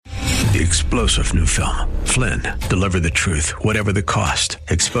The explosive new film, Flynn, deliver the truth, whatever the cost,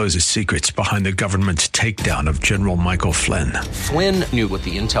 exposes secrets behind the government's takedown of General Michael Flynn. Flynn knew what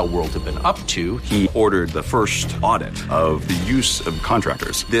the intel world had been up to. He ordered the first audit of the use of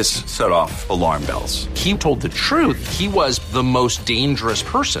contractors. This set off alarm bells. He told the truth. He was the most dangerous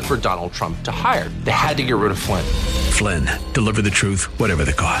person for Donald Trump to hire. They had to get rid of Flynn. Flynn, deliver the truth, whatever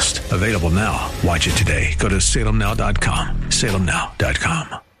the cost. Available now. Watch it today. Go to salemnow.com.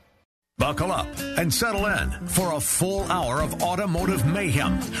 salemnow.com. Buckle up and settle in for a full hour of automotive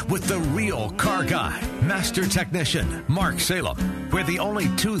mayhem with the real car guy, master technician, Mark Salem, where the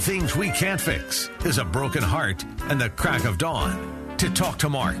only two things we can't fix is a broken heart and the crack of dawn. To talk to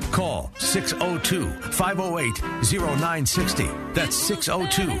Mark, call 602-508-0960. That's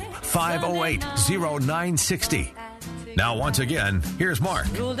 602-508-0960. Now, once again, here's Mark.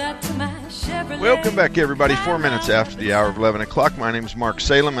 Welcome back, everybody. 4 minutes after the hour of 11 o'clock. My name is Mark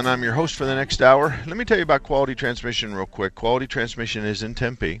Salem, and I'm your host for the next hour. Let me tell you about Quality Transmission real quick. Quality Transmission is in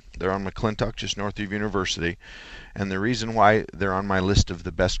Tempe. They're on McClintock, just north of University. And the reason why they're on my list of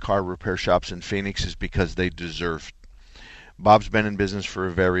the best car repair shops in Phoenix is because they deserve it. Bob's been in business for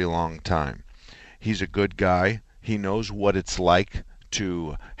a very long time. He's a good guy. He knows what it's like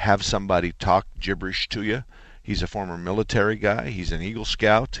to have somebody talk gibberish to you. He's a former military guy. He's an Eagle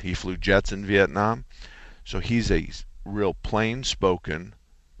Scout. He flew jets in Vietnam. So he's a real plain-spoken,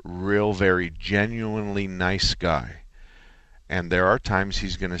 real very genuinely nice guy. And there are times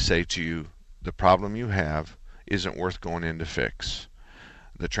he's going to say to you, the problem you have isn't worth going in to fix.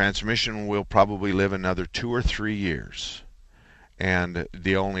 The transmission will probably live another 2 or 3 years. And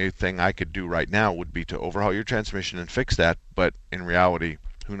the only thing I could do right now would be to overhaul your transmission and fix that. But in reality,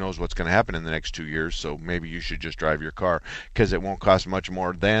 who knows what's going to happen in the next 2 years, so maybe you should just drive your car because it won't cost much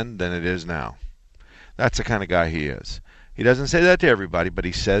more then than it is now. That's the kind of guy he is. He doesn't say that to everybody, but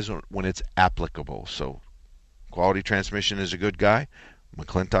he says when it's applicable. So Quality Transmission is a good guy.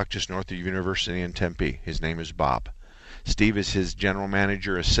 McClintock, just north of University in Tempe. His name is Bob. Steve is his general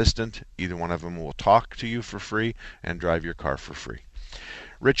manager assistant. Either one of them will talk to you for free and drive your car for free.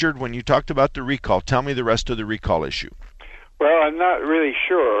 Richard, when you talked about the recall, tell me the rest of the recall issue. Well, I'm not really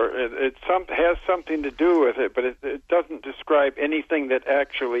sure. It has something to do with it, but it doesn't describe anything that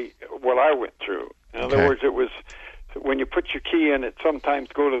actually what I went through. In other words, it was when you put your key in, it sometimes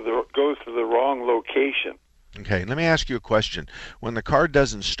goes to the wrong location. Okay, let me ask you a question. When the car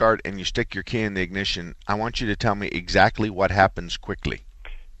doesn't start and you stick your key in the ignition, I want you to tell me exactly what happens quickly.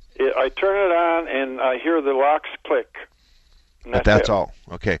 I turn it on and I hear the locks click. But that's all.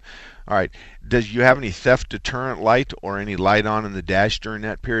 Okay. All right. Does you have any theft deterrent light or any light on in the dash during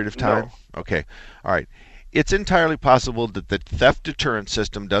that period of time? No. Okay. All right. It's entirely possible that the theft deterrent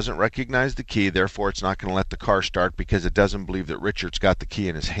system doesn't recognize the key, therefore it's not going to let the car start because it doesn't believe that Richard's got the key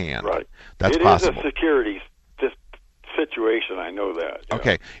in his hand. Right. That's possible. It is a security situation, I know that.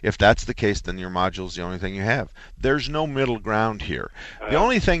 Okay, if that's the case, then your module's the only thing you have. There's no middle ground here. The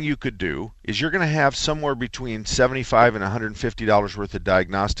only thing you could do is you're going to have somewhere between $75 and $150 worth of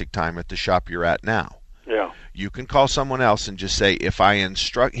diagnostic time at the shop you're at now. Yeah. You can call someone else and just say, if I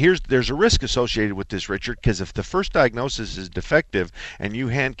instruct... There's a risk associated with this, Richard, because if the first diagnosis is defective and you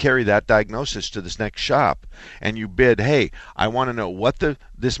hand carry that diagnosis to this next shop and you bid, hey, I want to know what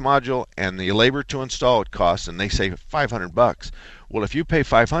this module and the labor to install it costs, and they say $500. Well, if you pay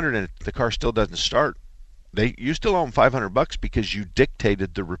 $500 and the car still doesn't start, you still owe them $500 because you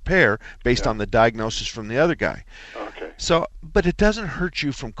dictated the repair based on the diagnosis from the other guy. Okay. So, but it doesn't hurt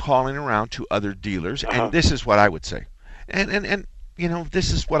you from calling around to other dealers, and this is what I would say. And you know,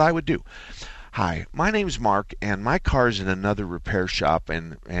 this is what I would do. Hi, my name's Mark, and my car's in another repair shop,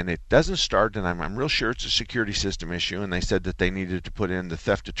 and it doesn't start, and I'm real sure it's a security system issue, and they said that they needed to put in the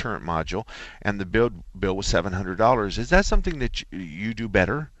theft deterrent module, and the bill was $700. Is that something that you do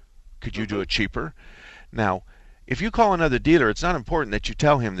better? Could you do it cheaper? Now, if you call another dealer, it's not important that you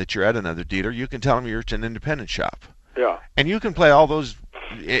tell him that you're at another dealer. You can tell him you're at an independent shop. Yeah. And you can play all those,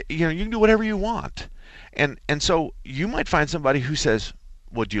 you can do whatever you want. And so you might find somebody who says,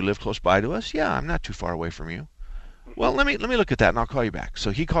 well, do you live close by to us? Yeah, I'm not too far away from you. Well, let me look at that, and I'll call you back.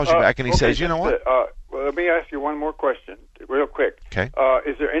 So he calls you back, and he says, you know what? Well, let me ask you one more question, real quick. Okay.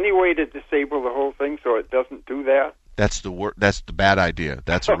 Is there any way to disable the whole thing so it doesn't do that? That's the bad idea.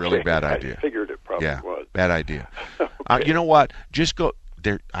 That's a really bad idea. I figured it probably was. Bad idea. Okay. You know what? Just go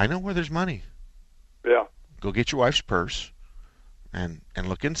there. I know where there's money. Yeah. Go get your wife's purse and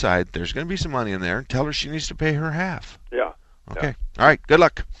look inside. There's going to be some money in there. And tell her she needs to pay her half. Yeah. Okay. Yeah. All right. Good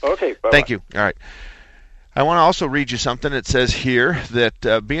luck. Okay. Bye-bye. Thank you. All right. I want to also read you something. It says here that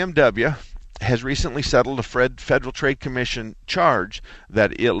BMW has recently settled a Federal Trade Commission charge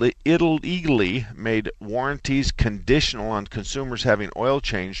that it illegally made warranties conditional on consumers having oil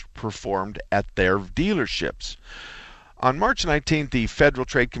change performed at their dealerships. On March 19th, the Federal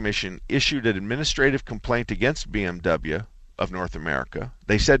Trade Commission issued an administrative complaint against BMW of North America.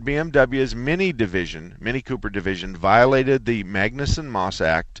 They said BMW's Mini Cooper division, violated the Magnuson-Moss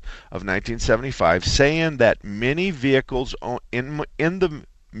Act of 1975, saying that many vehicles in the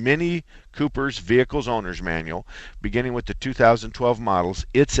Mini Cooper's Vehicles Owner's Manual, beginning with the 2012 models,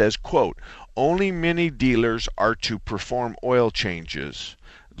 it says, quote, only Mini dealers are to perform oil changes,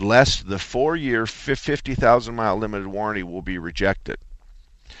 lest the 4-year, 50,000-mile limited warranty will be rejected.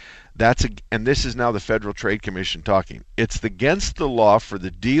 And this is now the Federal Trade Commission talking. It's against the law for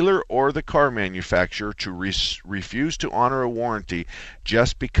the dealer or the car manufacturer to refuse to honor a warranty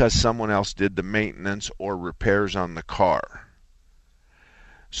just because someone else did the maintenance or repairs on the car.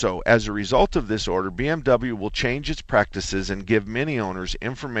 So, as a result of this order, BMW will change its practices and give Mini owners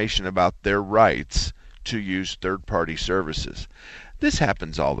information about their rights to use third-party services. This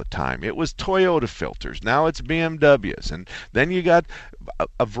happens all the time. It was Toyota filters. Now it's BMWs. And then you got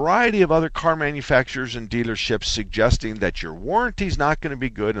a variety of other car manufacturers and dealerships suggesting that your warranty's not going to be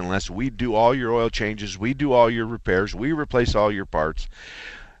good unless we do all your oil changes, we do all your repairs, we replace all your parts.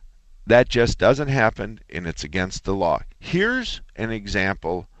 That just doesn't happen, and it's against the law. Here's an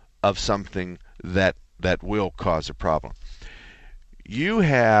example of something that will cause a problem. You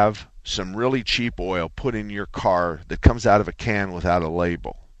have some really cheap oil put in your car that comes out of a can without a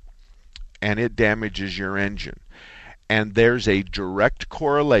label, and it damages your engine. And there's a direct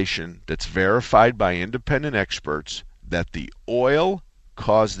correlation that's verified by independent experts that the oil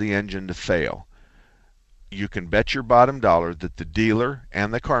caused the engine to fail. You can bet your bottom dollar that the dealer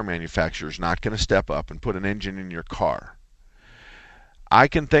and the car manufacturer is not going to step up and put an engine in your car. I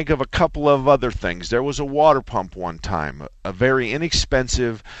can think of a couple of other things. There was a water pump one time, a very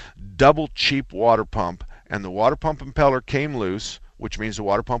inexpensive, double cheap water pump, and the water pump impeller came loose, which means the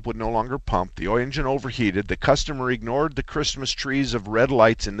water pump would no longer pump. The engine overheated. The customer ignored the Christmas trees of red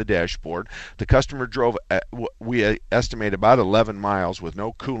lights in the dashboard. The customer drove, we estimate, about 11 miles with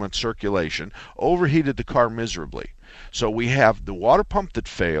no coolant circulation, overheated the car miserably. So we have the water pump that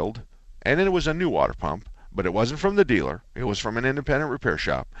failed, and it was a new water pump, but it wasn't from the dealer. It was from an independent repair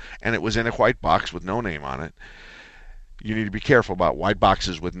shop, and it was in a white box with no name on it. You need to be careful about white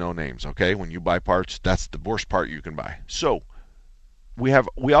boxes with no names, okay? When you buy parts, that's the worst part you can buy. So we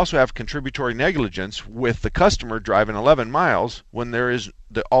also have contributory negligence with the customer driving 11 miles when there is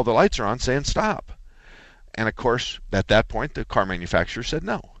all the lights are on saying stop. And of course, at that point, the car manufacturer said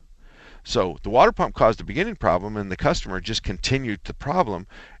no. So the water pump caused the beginning problem, and the customer just continued the problem.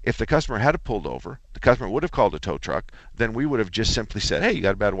 If the customer had pulled over, the customer would have called a tow truck. Then we would have just simply said, hey, you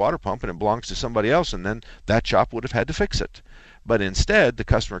got a bad water pump and it belongs to somebody else, and then that shop would have had to fix it. But instead, the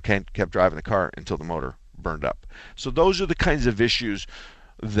customer kept driving the car until the motor burned up. So those are the kinds of issues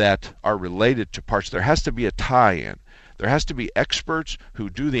that are related to parts. There has to be a tie-in. There has to be experts who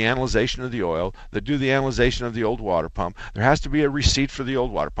do the analyzation of the oil, that do the analyzation of the old water pump. There has to be a receipt for the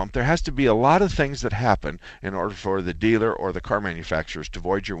old water pump. There has to be a lot of things that happen in order for the dealer or the car manufacturers to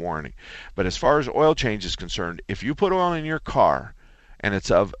void your warranty. But as far as oil change is concerned, if you put oil in your car and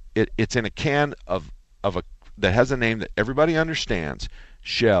it's in a can that has a name that everybody understands,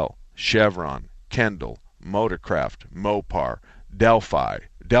 Shell, Chevron, Kendall, Motorcraft, Mopar, Delphi,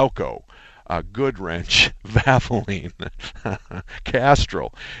 Delco, Goodwrench, Valvoline,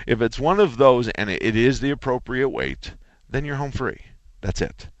 Castrol. If it's one of those and it is the appropriate weight, then you're home free. That's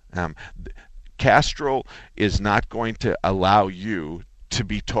it. Castrol is not going to allow you to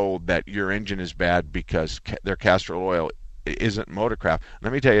be told that your engine is bad because their Castrol oil isn't Motorcraft.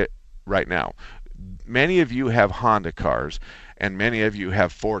 Let me tell you right now, many of you have Honda cars and many of you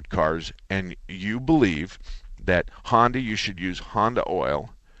have Ford cars, and you believe that Honda, you should use Honda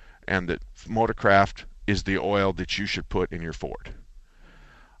oil, and that Motorcraft is the oil that you should put in your Ford.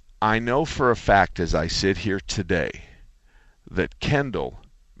 I know for a fact, as I sit here today, that Kendall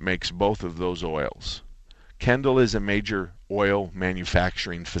makes both of those oils. Kendall is a major oil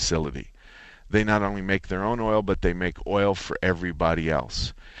manufacturing facility. They not only make their own oil, but they make oil for everybody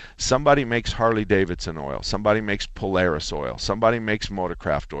else. Somebody makes Harley-Davidson oil. Somebody makes Polaris oil. Somebody makes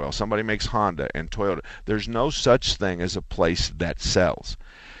Motorcraft oil. Somebody makes Honda and Toyota. There's no such thing as a place that sells.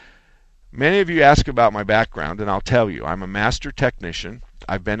 Many of you ask about my background, and I'll tell you, I'm a master technician.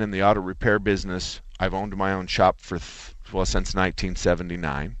 I've been in the auto repair business. I've owned my own shop since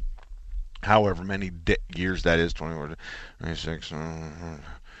 1979. However many years that is, 20, 26,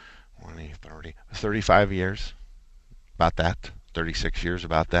 20, 30, 35 years, about that, 36 years,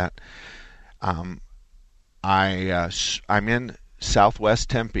 about that. I'm in Southwest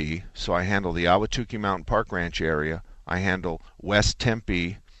Tempe, so I handle the Ahwatukee Mountain Park Ranch area. I handle West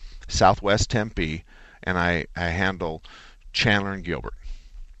Tempe, Southwest Tempe, and I handle Chandler and Gilbert.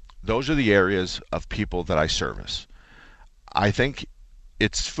 Those are the areas of people that I service. I think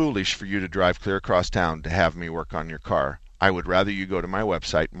it's foolish for you to drive clear across town to have me work on your car. I would rather you go to my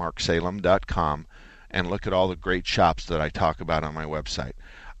website, marksalem.com, and look at all the great shops that I talk about on my website.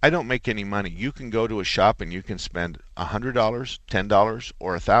 I don't make any money. You can go to a shop and you can spend $100, $10,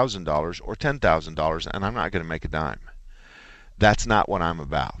 or $1,000, or $10,000, and I'm not going to make a dime. That's not what I'm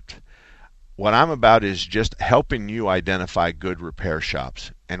about. What I'm about is just helping you identify good repair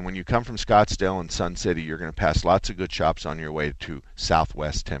shops. And when you come from Scottsdale and Sun City, you're going to pass lots of good shops on your way to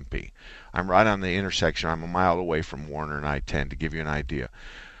Southwest Tempe. I'm right on the intersection. I'm a mile away from Warner and I-10, to give you an idea.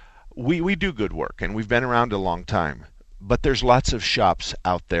 We do good work, and we've been around a long time. But there's lots of shops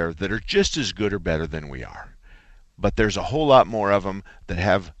out there that are just as good or better than we are. But there's a whole lot more of them that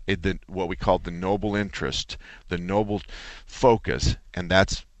have what we call the noble interest, the noble focus, and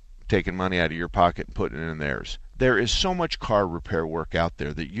that's taking money out of your pocket and putting it in theirs. There is so much car repair work out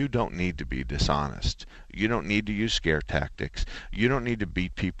there that you don't need to be dishonest. You don't need to use scare tactics. You don't need to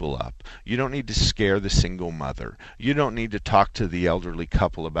beat people up. You don't need to scare the single mother. You don't need to talk to the elderly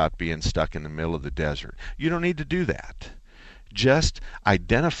couple about being stuck in the middle of the desert. You don't need to do that. Just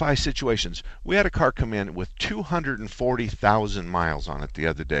identify situations. We had a car come in with 240,000 miles on it the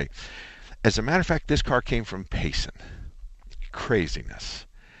other day. As a matter of fact, this car came from Payson. Craziness.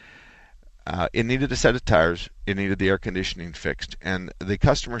 It needed a set of tires. It needed the air conditioning fixed. And the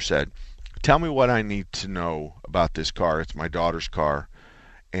customer said, tell me what I need to know about this car. It's my daughter's car.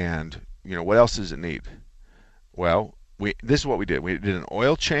 And, what else does it need? Well, this is what we did. We did an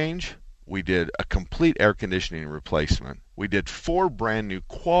oil change. We did a complete air conditioning replacement. We did 4 brand new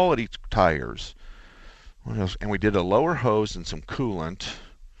quality tires. What else? And we did a lower hose and some coolant.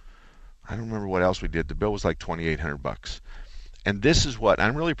 I don't remember what else we did. The bill was like $2,800. And this is what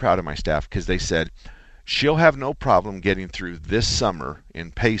I'm really proud of my staff, because they said she'll have no problem getting through this summer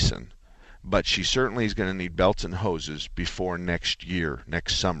in Payson, but she certainly is going to need belts and hoses before next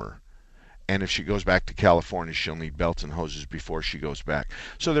summer. And if she goes back to California, she'll need belts and hoses before she goes back.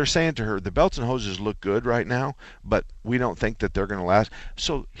 So they're saying to her, the belts and hoses look good right now, but we don't think that they're going to last.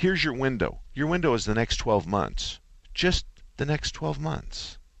 So here's your window. Your window is the next 12 months. Just the next 12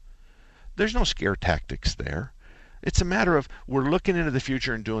 months. There's no scare tactics there. It's a matter of we're looking into the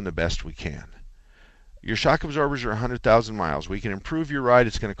future and doing the best we can. Your shock absorbers are 100,000 miles. We can improve your ride.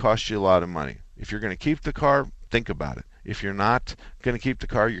 It's going to cost you a lot of money. If you're going to keep the car, think about it. If you're not going to keep the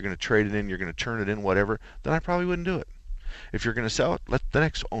car, you're going to trade it in, you're going to turn it in, whatever, then I probably wouldn't do it. If you're going to sell it, let the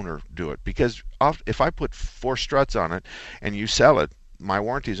next owner do it. Because if I put 4 struts on it and you sell it, my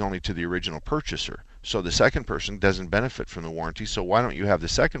warranty is only to the original purchaser. So the second person doesn't benefit from the warranty. So why don't you have the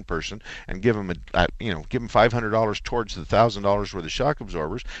second person and give them $500 towards the $1,000 worth of shock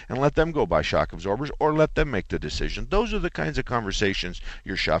absorbers and let them go buy shock absorbers, or let them make the decision. Those are the kinds of conversations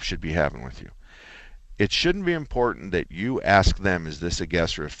your shop should be having with you. It shouldn't be important that you ask them, is this a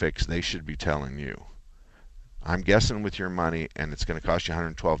guess or a fix? They should be telling you, I'm guessing with your money, and it's going to cost you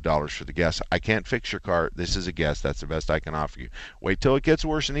 $112 for the guess. I can't fix your car. This is a guess. That's the best I can offer you. Wait till it gets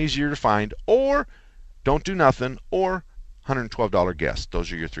worse and easier to find, or don't do nothing, or $112 guess.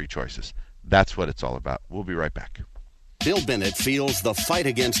 Those are your 3 choices. That's what it's all about. We'll be right back. Bill Bennett feels the fight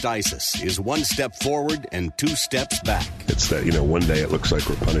against ISIS is 1 step forward and 2 steps back. It's that, one day it looks like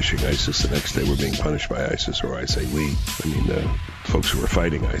we're punishing ISIS, the next day we're being punished by ISIS, or I say we. Folks who are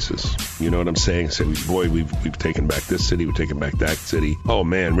fighting ISIS. You know what I'm saying? Say, we've taken back this city, we've taken back that city. Oh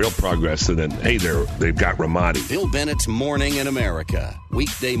man, real progress. And then, hey, they've got Ramadi. Bill Bennett's Morning in America.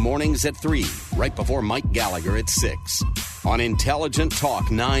 Weekday mornings at 3, right before Mike Gallagher at 6. On Intelligent Talk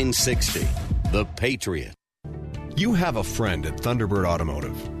 960, The Patriot. You have a friend at Thunderbird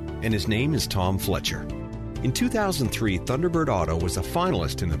Automotive, and his name is Tom Fletcher. In 2003, Thunderbird Auto was a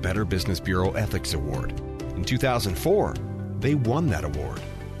finalist in the Better Business Bureau Ethics Award. In 2004, they won that award.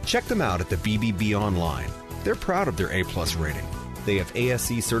 Check them out at the BBB online. They're proud of their A+ rating. They have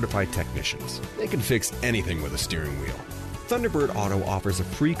ASE certified technicians. They can fix anything with a steering wheel. Thunderbird Auto offers a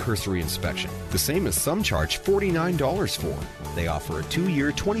free cursory inspection, the same as some charge $49 for. They offer a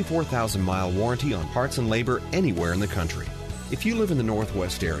 2-year, 24,000-mile warranty on parts and labor anywhere in the country. If you live in the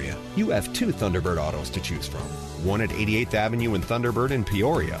Northwest area, you have 2 Thunderbird Autos to choose from. One at 88th Avenue in Thunderbird in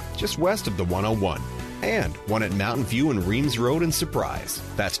Peoria, just west of the 101. And one at Mountain View and Reams Road in Surprise.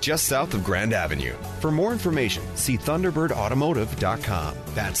 That's just south of Grand Avenue. For more information, see ThunderbirdAutomotive.com.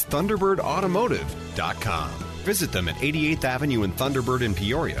 That's ThunderbirdAutomotive.com. Visit them at 88th Avenue in Thunderbird in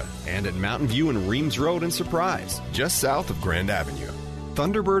Peoria and at Mountain View and Reams Road in Surprise, just south of Grand Avenue.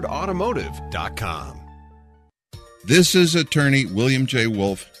 ThunderbirdAutomotive.com. This is attorney William J.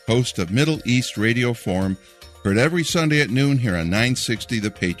 Wolf, host of Middle East Radio Forum, heard every Sunday at noon here on 960 The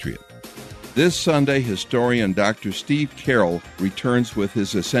Patriot. This Sunday, historian Dr. Steve Carroll returns with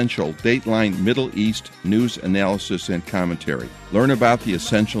his essential Dateline Middle East news analysis and commentary. Learn about the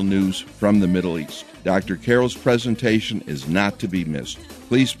essential news from the Middle East. Dr. Carroll's presentation is not to be missed.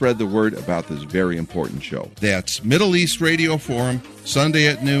 Please spread the word about this very important show. That's Middle East Radio Forum, Sunday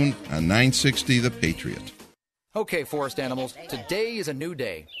at noon on 960 The Patriot. Okay, forest animals, today is a new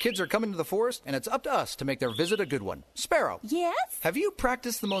day. Kids are coming to the forest, and it's up to us to make their visit a good one. Sparrow. Yes? Have you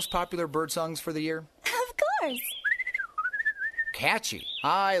practiced the most popular bird songs for the year? Of course. Catchy.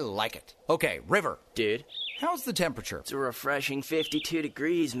 I like it. Okay, River. Dude. How's the temperature? It's a refreshing 52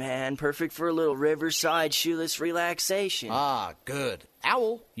 degrees, man. Perfect for a little riverside shoeless relaxation. Ah, good.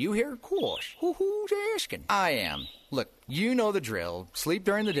 Owl, you here? Course. Who's asking? I am. Look, you know the drill. Sleep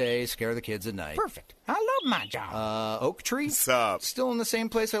during the day, scare the kids at night. Perfect. I love my job. Oak Tree? What's up? Still in the same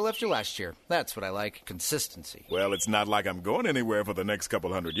place I left you last year. That's what I like. Consistency. Well, it's not like I'm going anywhere for the next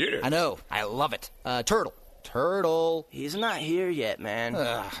couple hundred years. I know. I love it. Turtle. Turtle. He's not here yet,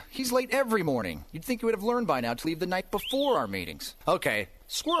 man. He's late every morning. You'd think he would have learned by now to leave the night before our meetings. Okay.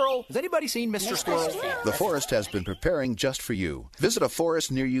 Squirrel. Has anybody seen Mr. Squirrel? The Forest has been preparing just for you. Visit a forest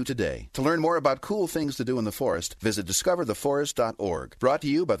near you today. To learn more about cool things to do in the forest, visit discovertheforest.org. Brought to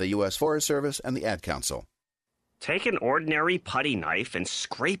you by the U.S. Forest Service and the Ad Council. Take an ordinary putty knife and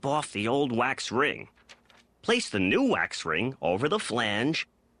scrape off the old wax ring. Place the new wax ring over the flange,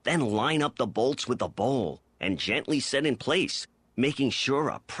 then line up the bolts with the bowl and gently set in place, making sure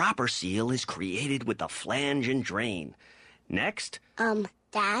a proper seal is created with the flange and drain. Next.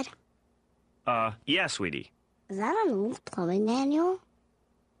 Dad? Yeah, sweetie. Is that an old plumbing manual?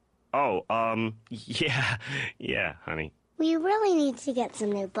 Oh, yeah, honey. We really need to get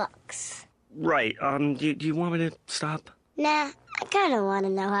some new books. Right, do you want me to stop? Nah, I kind of want to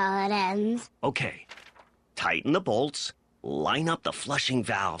know how it ends. Okay. Tighten the bolts, line up the flushing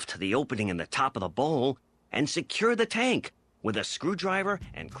valve to the opening in the top of the bowl, and secure the tank with a screwdriver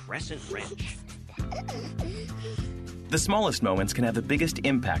and crescent wrench. The smallest moments can have the biggest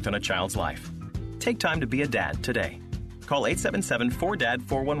impact on a child's life. Take time to be a dad today. Call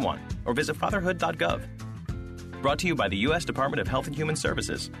 877-4DAD-411 or visit fatherhood.gov. Brought to you by the U.S. Department of Health and Human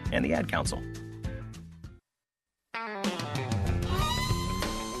Services and the Ad Council.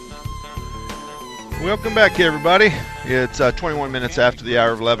 Welcome back, everybody. It's 21 minutes after the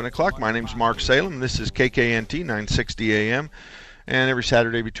hour of 11 o'clock. My name's Mark Salem. This is KKNT 960 AM. And every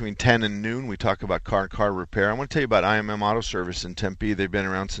Saturday between 10 and noon, we talk about car and car repair. I want to tell you about IMM Auto Service in Tempe. They've been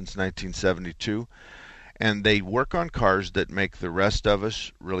around since 1972. And they work on cars that make the rest of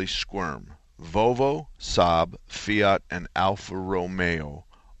us really squirm. Volvo, Saab, Fiat, and Alfa Romeo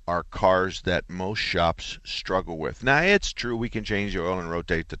are cars that most shops struggle with. Now, it's true we can change the oil and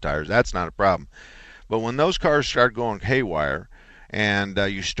rotate the tires. That's not a problem. But when those cars start going haywire and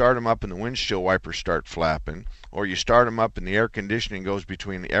you start them up and the windshield wipers start flapping, or you start them up and the air conditioning goes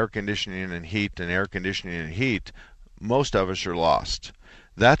between the air conditioning and heat and air conditioning and heat, most of us are lost.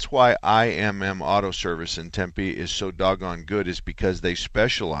 That's why IMM Auto Service in Tempe is so doggone good, is because they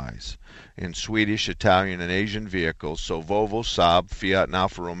specialize in Swedish, Italian, and Asian vehicles. So Volvo, Saab, Fiat, and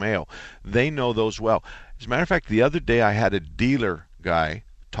Alfa Romeo, they know those well. As a matter of fact, the other day I had a dealer guy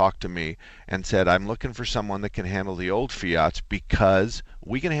talk to me and said, I'm looking for someone that can handle the old Fiats because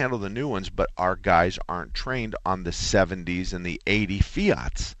we can handle the new ones, but our guys aren't trained on the 70s and the 80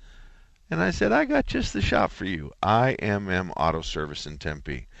 Fiats. And I said, I got just the shop for you. IMM Auto Service in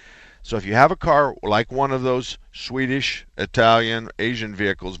Tempe. So if you have a car like one of those Swedish, Italian, Asian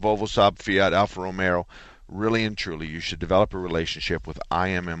vehicles, Volvo, Saab, Fiat, Alfa Romeo, really and truly, you should develop a relationship with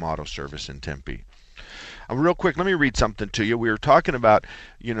IMM Auto Service in Tempe. Real quick, let me read something to you. We were talking about,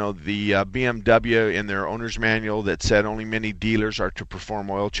 the BMW in their owner's manual that said only many dealers are to perform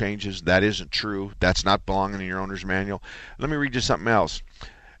oil changes. That isn't true. That's not belonging in your owner's manual. Let me read you something else.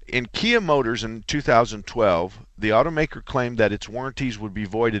 In Kia Motors in 2012, the automaker claimed that its warranties would be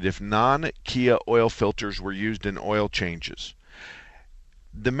voided if non-Kia oil filters were used in oil changes.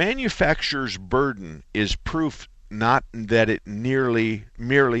 The manufacturer's burden is proof not that it merely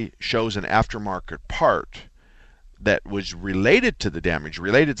shows an aftermarket part that was related to the damage.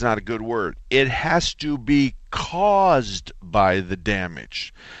 Related is not a good word. It has to be caused by the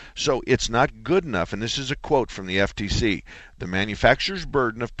damage. So it's not good enough, and this is a quote from the FTC. The manufacturer's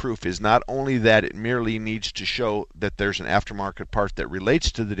burden of proof is not only that it merely needs to show that there's an aftermarket part that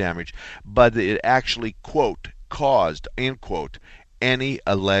relates to the damage, but that it actually, quote, caused, end quote, any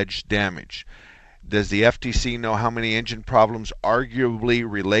alleged damage. Does the FTC know how many engine problems arguably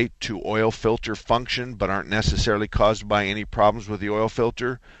relate to oil filter function but aren't necessarily caused by any problems with the oil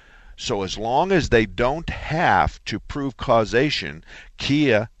filter? So as long as they don't have to prove causation,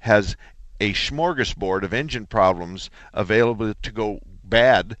 Kia has a smorgasbord of engine problems available to go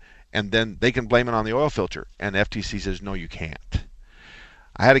bad, and then they can blame it on the oil filter. And FTC says, no, you can't.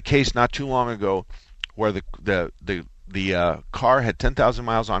 I had a case not too long ago where the car had 10,000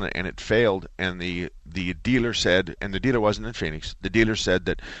 miles on it and it failed, and the dealer said, and the dealer wasn't in Phoenix, the dealer said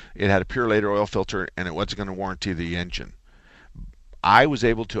that it had a Purolator oil filter and it wasn't going to warranty the engine. I was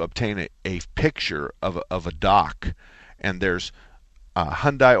able to obtain a picture of a dock, and there's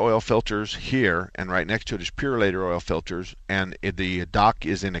Hyundai oil filters here, and right next to it is Purolator oil filters, and the dock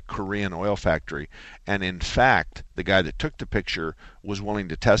is in a Korean oil factory. And in fact, the guy that took the picture was willing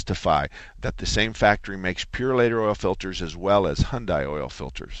to testify that the same factory makes Purolator oil filters as well as Hyundai oil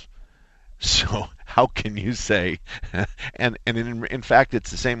filters. So how can you say, and in fact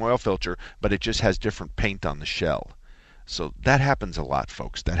it's the same oil filter, but it just has different paint on the shell. So that happens a lot,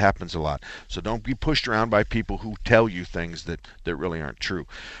 folks. That happens a lot. So don't be pushed around by people who tell you things that really aren't true.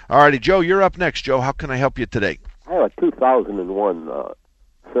 All righty, Joe, you're up next. Joe, how can I help you today? I have a 2001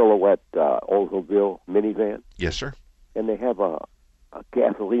 Silhouette Oldsmobile minivan. Yes, sir. And they have a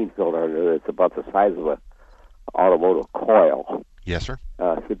gasoline filter under it. It's about the size of an automotive coil. Yes, sir.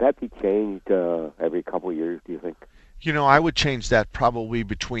 Should that be changed every couple of years, do you think? You know, I would change that probably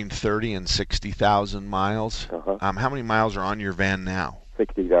between 30 and 60,000 miles. How many miles are on your van now?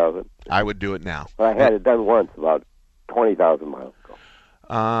 60,000. I would do it now. Well, I had it done once, about 20,000 miles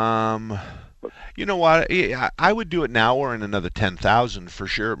ago. You know what? I would do it now or in another 10,000 for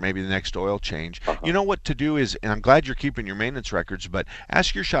sure. Maybe the next oil change. You know what to do is, and I'm glad you're keeping your maintenance records, but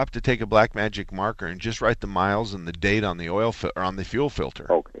ask your shop to take a Blackmagic marker and just write the miles and the date on the oil or on the fuel filter.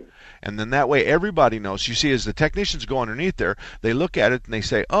 Okay. And then that way everybody knows. You see, as the technicians go underneath there, they look at it and they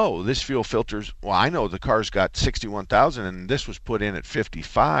say, oh, this fuel filter's, well, I know the car's got 61,000 and this was put in at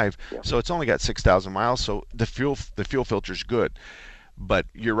 55, so it's only got 6,000 miles, so the fuel filter's good. But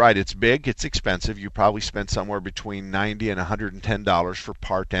you're right, it's big, it's expensive. You probably spent somewhere between $90 and $110 for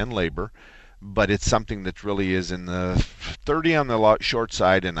part and labor. But it's something that really is in the 30 on the short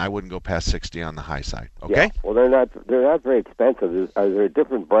side, and I wouldn't go past 60 on the high side. Okay? Yeah. Well, they're not very expensive. Are there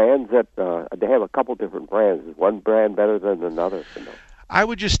different brands that they have a couple different brands? Is one brand better than another? You know? I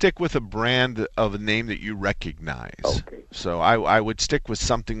would just stick with a brand of a name that you recognize. Okay. So I would stick with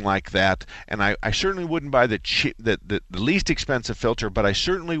something like that, and I certainly wouldn't buy the least expensive filter, but I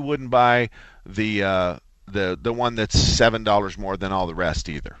certainly wouldn't buy the one that's $7 more than all the rest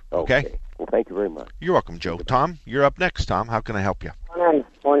either. Okay? Well, thank you very much. You're welcome, Joe. Tom, you're up next. Tom, how can I help you? Morning.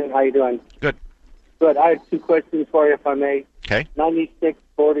 How you doing? Good. Good. I have two questions for you, if I may. Okay. 96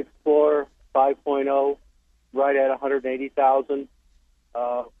 Ford Explorer 5.0, right at 180,000.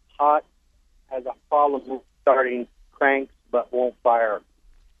 Hot, has a problem with starting cranks but won't fire.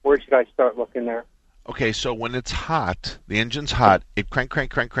 Where should I start looking there? Okay, so when it's hot, the engine's hot, it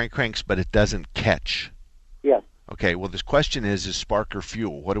cranks, but it doesn't catch. Yes. Okay, well, this question is spark or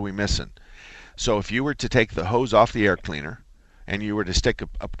fuel? What are we missing? So if you were to take the hose off the air cleaner and you were to stick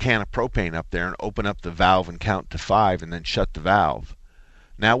a can of propane up there and open up the valve and count to 5 and then shut the valve,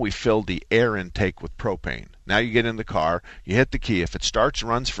 now we filled the air intake with propane. Now you get in the car, you hit the key. If it starts,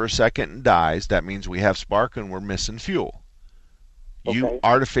 runs for a second, and dies, that means we have spark and we're missing fuel. Okay. You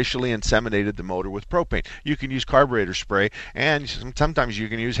artificially inseminated the motor with propane. You can use carburetor spray, and sometimes you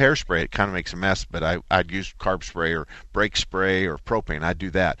can use hairspray. It kind of makes a mess, but I'd use carb spray or brake spray or propane. I'd do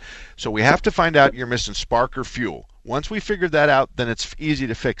that. So we have to find out you're missing spark or fuel. Once we figure that out, then it's easy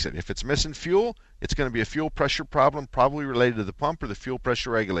to fix it. If it's missing fuel, it's going to be a fuel pressure problem, probably related to the pump or the fuel pressure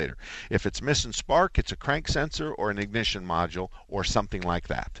regulator. If it's missing spark, it's a crank sensor or an ignition module or something like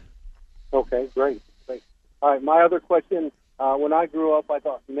that. Okay, great. All right, my other question, when I grew up, I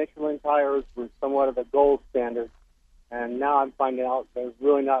thought Michelin tires were somewhat of a gold standard, and now I'm finding out they're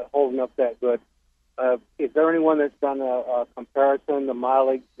really not holding up that good. Is there anyone that's done a comparison, the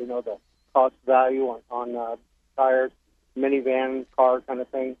mileage, the cost value on tires, minivan, car kind of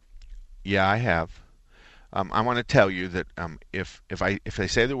thing? Yeah, I have. I want to tell you that if they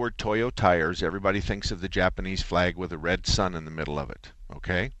say the word Toyo tires, everybody thinks of the Japanese flag with a red sun in the middle of it.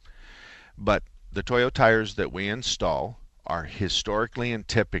 Okay, but the Toyo tires that we install are historically and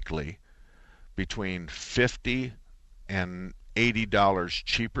typically between $50 and $80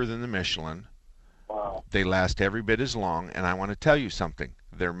 cheaper than the Michelin. Wow. They last every bit as long, and I want to tell you something.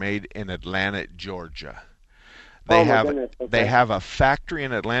 They're made in Atlanta, Georgia. They have a factory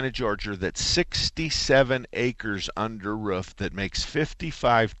in Atlanta, Georgia that's 67 acres under roof that makes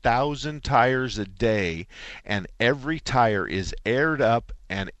 55,000 tires a day, and every tire is aired up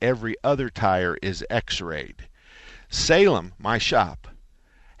and every other tire is X-rayed. Salem, my shop,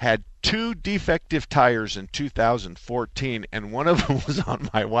 had 2 defective tires in 2014, and one of them was on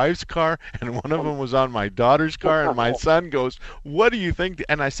my wife's car, and one of them was on my daughter's car, and my son goes, "What do you think?"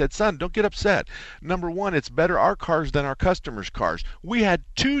 And I said, "Son, don't get upset. Number one, it's better our cars than our customers' cars. We had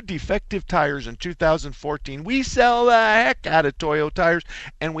 2 defective tires in 2014. We sell the heck out of Toyo tires,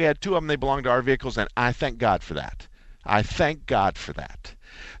 and we had 2 of them. They belonged to our vehicles, and I thank God for that. I thank God for that."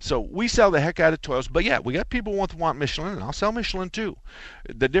 So we sell the heck out of Toyos, but yeah, we got people who want Michelin, and I'll sell Michelin too.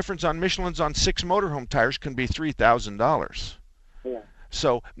 The difference on Michelin's on 6 motorhome tires can be $3,000. Yeah.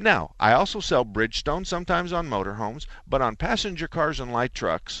 So now, I also sell Bridgestone sometimes on motorhomes, but on passenger cars and light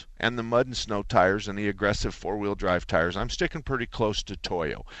trucks, and the mud and snow tires and the aggressive 4-wheel drive tires, I'm sticking pretty close to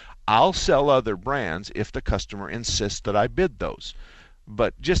Toyo. I'll sell other brands if the customer insists that I bid those.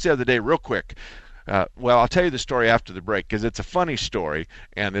 But just the other day, real quick, well, I'll tell you the story after the break because it's a funny story,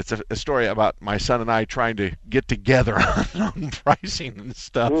 and it's a story about my son and I trying to get together on pricing and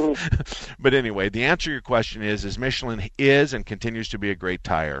stuff. But anyway, the answer to your question is Michelin is and continues to be a great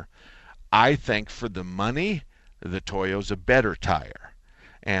tire. I think for the money, the Toyo's a better tire.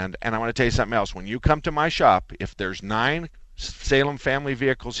 And I want to tell you something else. When you come to my shop, if there's 9 Salem family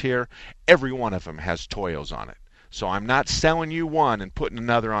vehicles here, every one of them has Toyo's on it. So I'm not selling you one and putting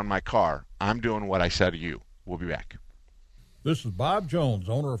another on my car. I'm doing what I said to you. We'll be back. This is Bob Jones,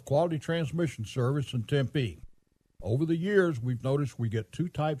 owner of Quality Transmission Service in Tempe. Over the years, we've noticed we get 2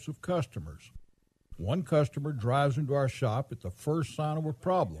 types of customers. One customer drives into our shop at the first sign of a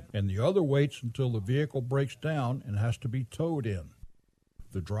problem, and the other waits until the vehicle breaks down and has to be towed in.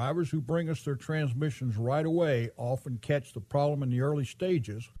 The drivers who bring us their transmissions right away often catch the problem in the early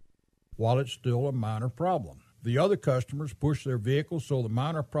stages while it's still a minor problem. The other customers push their vehicles so the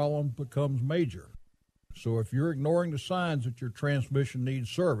minor problem becomes major. So if you're ignoring the signs that your transmission needs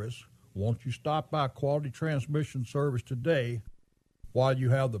service, won't you stop by Quality Transmission Service today while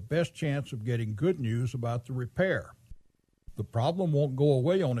you have the best chance of getting good news about the repair? The problem won't go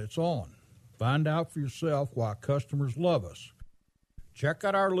away on its own. Find out for yourself why customers love us. Check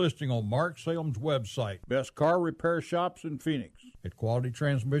out our listing on Mark Salem's website, Best Car Repair Shops in Phoenix. At Quality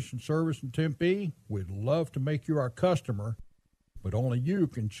Transmission Service in Tempe, we'd love to make you our customer, but only you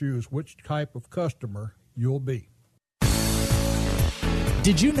can choose which type of customer you'll be.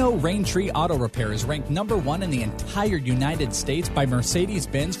 Did you know Raintree Auto Repair is ranked #1 in the entire United States by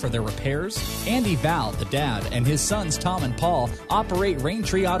Mercedes-Benz for their repairs? Andy Val, the dad, and his sons Tom and Paul operate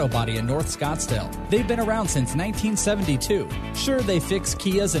Raintree Auto Body in North Scottsdale. They've been around since 1972. Sure, they fix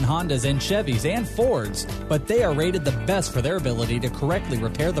Kias and Hondas and Chevys and Fords, but they are rated the best for their ability to correctly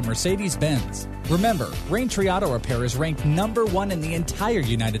repair the Mercedes-Benz. Remember, Raintree Auto Repair is ranked #1 in the entire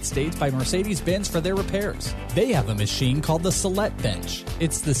United States by Mercedes-Benz for their repairs. They have a machine called the Select Bench.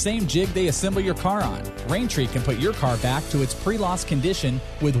 It's the same jig they assemble your car on. Raintree can put your car back to its pre-loss condition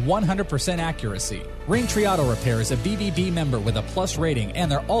with 100% accuracy. Raintree Auto Repair is a BBB member with a plus rating, and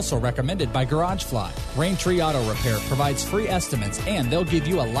they're also recommended by GarageFly. Raintree Auto Repair provides free estimates, and they'll give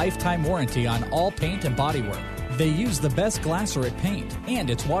you a lifetime warranty on all paint and bodywork. They use the best Glasserit paint, and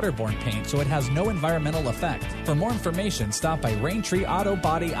it's waterborne paint, so it has no environmental effect. For more information, stop by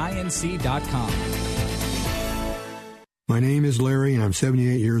RaintreeAutoBodyInc.com. My name is Larry, and I'm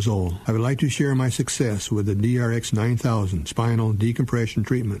 78 years old. I would like to share my success with the DRX 9000 spinal decompression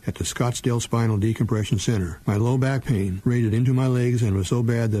treatment at the Scottsdale Spinal Decompression Center. My low back pain raided into my legs and was so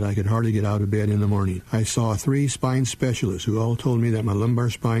bad that I could hardly get out of bed in the morning. I saw 3 spine specialists who all told me that my lumbar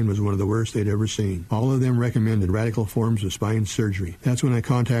spine was one of the worst they'd ever seen. All of them recommended radical forms of spine surgery. That's when I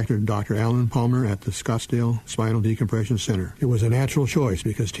contacted Dr. Alan Palmer at the Scottsdale Spinal Decompression Center. It was a natural choice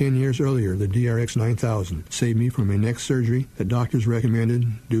because 10 years earlier, the DRX 9000 saved me from a neck surgery that doctors recommended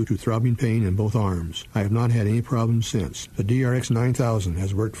due to throbbing pain in both arms. I have not had any problems since. The DRX 9000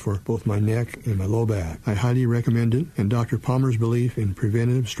 has worked for both my neck and my low back. I highly recommend it, and Dr. Palmer's belief in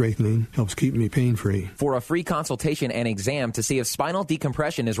preventative strengthening helps keep me pain-free. For a free consultation and exam to see if spinal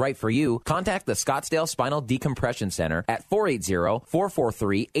decompression is right for you, contact the Scottsdale Spinal Decompression Center at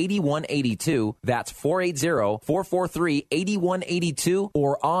 480-443-8182. That's 480-443-8182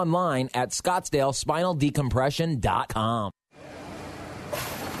 or online at scottsdalespinaldecompression.com.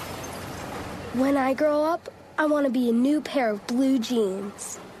 When I grow up, I want to be a new pair of blue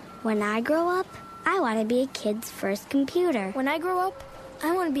jeans. When I grow up, I want to be a kid's first computer. When I grow up,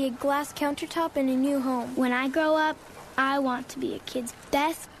 I want to be a glass countertop in a new home. When I grow up, I want to be a kid's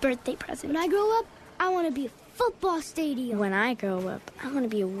best birthday present. When I grow up, I want to be a football stadium. When I grow up, I want to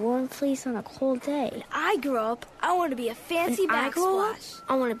be a warm fleece on a cold day. When I grow up, I want to be a fancy backsplash.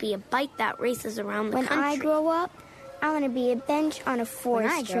 I want to be a bike that races around the country. When I grow up, I want to be a bench on a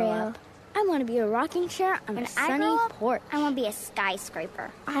forest trail. I want to be a rocking chair on a sunny porch. I want to be a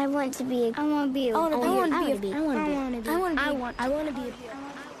skyscraper. I want to be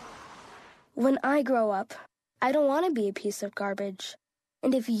When I grow up, I don't want to be a piece of garbage.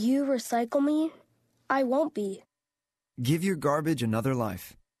 And if you recycle me, I won't be. Give your garbage another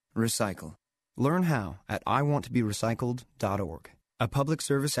life. Recycle. Learn how at iwanttoberecycled.org. A public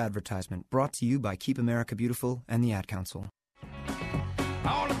service advertisement brought to you by Keep America Beautiful and the Ad Council.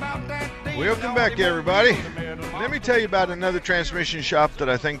 Welcome back, everybody. Let me tell you about another transmission shop that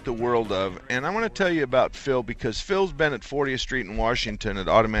I think the world of, and I want to tell you about Phil because Phil's been at 40th Street in Washington at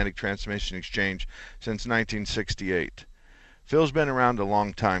Automatic Transmission Exchange since 1968. Phil's been around a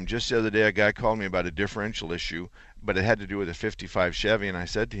long time. Just the other day, a guy called me about a differential issue, but it had to do with a 55 Chevy, and I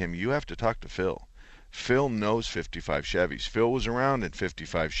said to him, you have to talk to Phil. Phil knows 55 Chevys. Phil was around in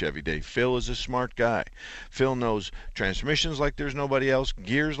 55 Chevy day. Phil is a smart guy. Phil knows transmissions like there's nobody else,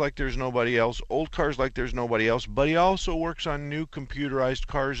 gears like there's nobody else, old cars like there's nobody else, but he also works on new computerized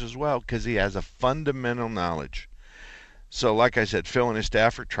cars as well because he has a fundamental knowledge. So like I said, Phil and his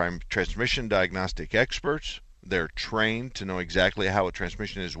staff are transmission diagnostic experts. They're trained to know exactly how a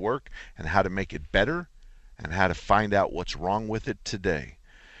transmission is work and how to make it better and how to find out what's wrong with it today.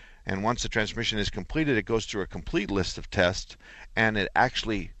 And once the transmission is completed, it goes through a complete list of tests, and they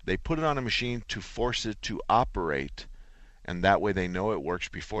put it on a machine to force it to operate, and that way they know it works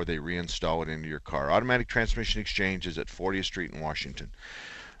before they reinstall it into your car. Automatic Transmission Exchange is at 40th Street in Washington.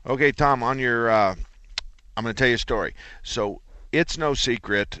 Okay, Tom, on your, I'm going to tell you a story. So it's no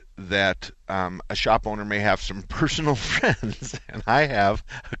secret that a shop owner may have some personal friends, and I have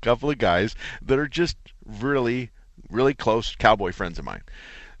a couple of guys that are just really, really close cowboy friends of mine.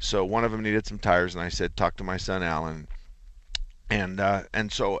 So one of them needed some tires, and I said, talk to my son Alan. And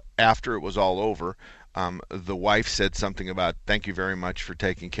so after it was all over, the wife said something about, thank you very much for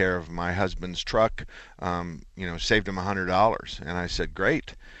taking care of my husband's truck. Saved him $100. And I said,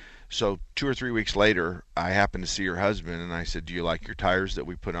 great. So 2 or 3 weeks later, I happened to see her husband, and I said, do you like your tires that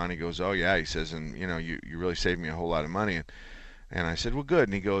we put on? He goes, oh, yeah. He says, and, you really saved me a whole lot of money. And I said, well, good.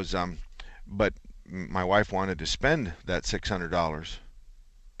 And he goes, but my wife wanted to spend that $600.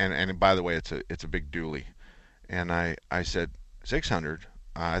 And by the way, it's a big dually. And I said, 600?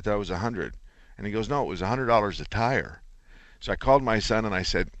 I thought it was 100. And he goes, no, it was $100 a tire. So I called my son and I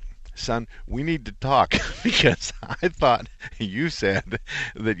said, son, we need to talk because I thought you said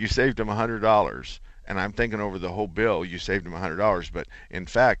that you saved him $100. And I'm thinking over the whole bill, you saved him $100. But in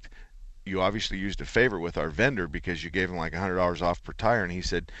fact, you obviously used a favor with our vendor because you gave him like $100 off per tire. And he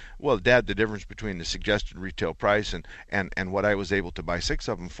said, well, Dad, the difference between the suggested retail price and what I was able to buy 6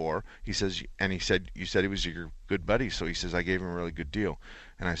 of them for, he said, you said he was your good buddy. So he says, I gave him a really good deal.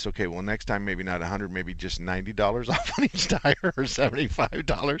 And I said, okay, well, next time maybe not 100, maybe just $90 off on each tire or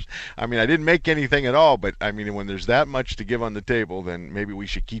 $75. I mean, I didn't make anything at all, but I mean, when there's that much to give on the table, then maybe we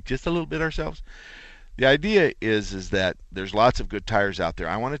should keep just a little bit ourselves. The idea is that there's lots of good tires out there.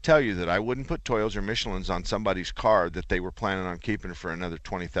 I want to tell you that I wouldn't put Toyos or Michelins on somebody's car that they were planning on keeping for another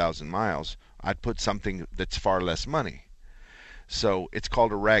 20,000 miles. I'd put something that's far less money. So it's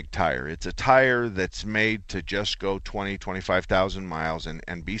called a rag tire. It's a tire that's made to just go 20, 25,000 miles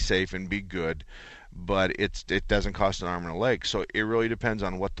and be safe and be good, but it doesn't cost an arm and a leg. So it really depends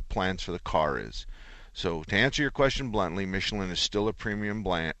on what the plans for the car is. So to answer your question bluntly, Michelin is still a premium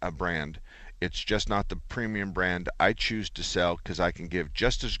brand. It's just not the premium brand I choose to sell because I can give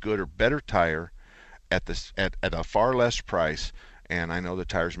just as good or better tire at a far less price. And I know the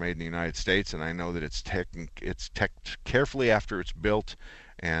tire's made in the United States, and I know that it's teched carefully after it's built,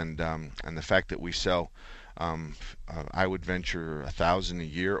 and the fact that we sell, I would venture 1,000 a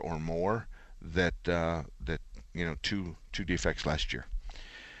year or more. That two defects last year.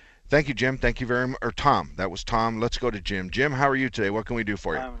 Thank you, Jim. Thank you very much. Or Tom. That was Tom. Let's go to Jim. Jim, how are you today? What can we do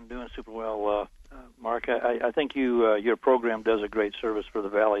for you? I'm doing super well, Mark. I think your program does a great service for the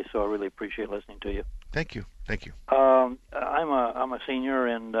Valley, so I really appreciate listening to you. Thank you. Thank you. I'm a senior,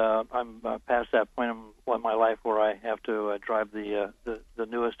 and I'm past that point in my life where I have to drive the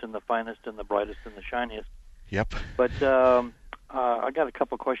newest and the finest and the brightest and the shiniest. Yep. But I got a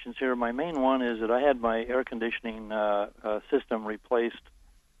couple questions here. My main one is that I had my air conditioning system replaced,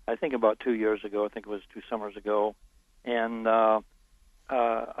 I think about 2 years ago. I think it was 2 summers ago. And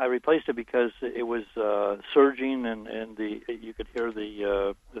I replaced it because it was surging, and you could hear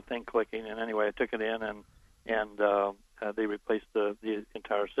the thing clicking. And anyway, I took it in, and they replaced the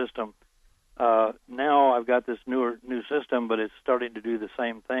entire system. Now I've got this new system, but it's starting to do the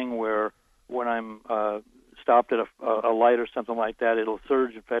same thing where when I'm stopped at a light or something like that, it'll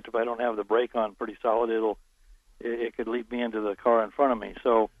surge. In fact, if I don't have the brake on pretty solid, it could lead me into the car in front of me.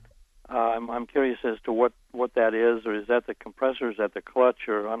 So I'm curious as to what that is, or is that the compressor, is that the clutch,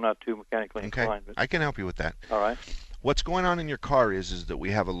 or I'm not too mechanically inclined. I can help you with that. All right. What's going on in your car is that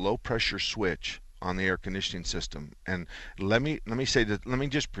we have a low pressure switch on the air conditioning system, and let me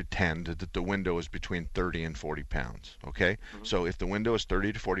just pretend that the window is between 30 and 40 pounds. Okay, so if the window is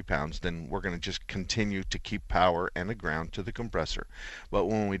 30 to 40 pounds, then we're going to just continue to keep power and the ground to the compressor. But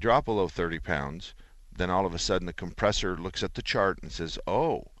when we drop below 30 pounds, then all of a sudden the compressor looks at the chart and says,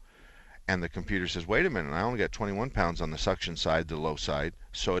 oh. And the computer says, wait a minute, I only got 21 pounds on the suction side, the low side.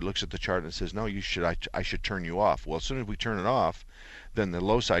 So it looks at the chart and says, no, I should turn you off. Well, as soon as we turn it off, then the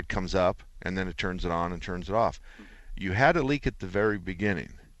low side comes up, and then it turns it on and turns it off. You had a leak at the very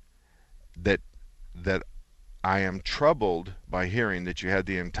beginning that I am troubled by hearing that you had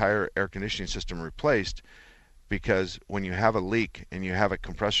the entire air conditioning system replaced, because when you have a leak and you have a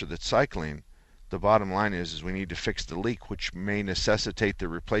compressor that's cycling, the bottom line is we need to fix the leak, which may necessitate the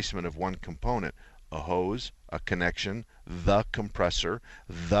replacement of one component: a hose, a connection, the compressor,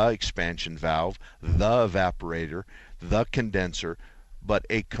 the expansion valve, the evaporator, the condenser, but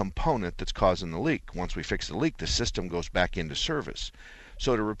a component that's causing the leak. Once we fix the leak, the system goes back into service.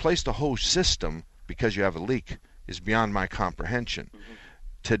 So to replace the whole system because you have a leak is beyond my comprehension.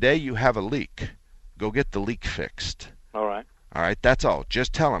 Today you have a leak. Go get the leak fixed. All right. All right, that's all.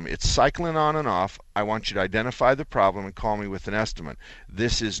 Just tell them it's cycling on and off. I want you to identify the problem and call me with an estimate.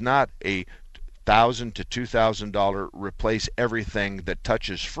 This is not a $1,000 to $2,000 replace everything that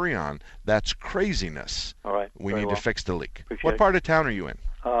touches Freon. That's craziness. All right. We need to fix the leak. Appreciate What part of town are you in?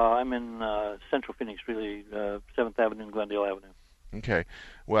 I'm in Central Phoenix, really, 7th Avenue and Glendale Avenue. Okay.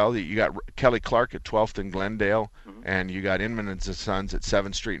 Well, you got Kelly Clark at 12th and Glendale, and you got Inman and Sons at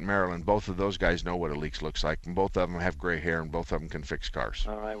 7th Street in Maryland. Both of those guys know what a leak looks like, and both of them have gray hair, and both of them can fix cars.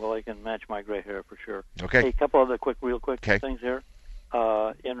 All right. Well, I can match my gray hair for sure. Okay. Hey, a couple other real quick things here.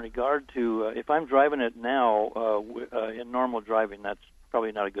 In regard to if I'm driving it now in normal driving, that's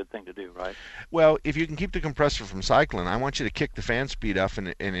probably not a good thing to do, right? Well, if you can keep the compressor from cycling, I want you to kick the fan speed up,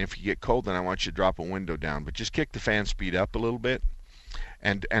 and if you get cold, then I want you to drop a window down. But just kick the fan speed up a little bit.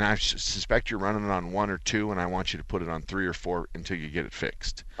 And I suspect you're running it on 1 or 2, and I want you to put it on 3 or 4 until you get it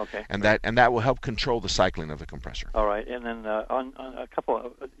fixed. Okay. And that will help control the cycling of the compressor. All right. And then on a couple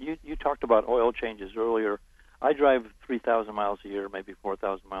of you talked about oil changes earlier. I drive 3,000 miles a year, maybe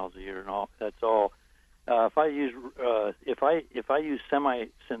 4,000 miles a year, and all. That's all. If I use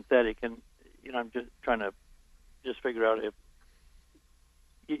semi-synthetic, and I'm just trying to figure out if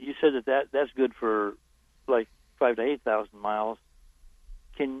you said that's good for like 5,000 to 8,000 miles.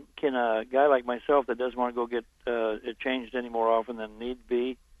 Can a guy like myself that doesn't want to go get it changed any more often than need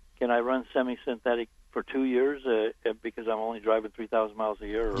be, can I run semi-synthetic for 2 years because I'm only driving 3,000 miles a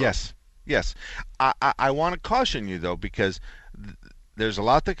year? Or? Yes. I want to caution you, though, because there's a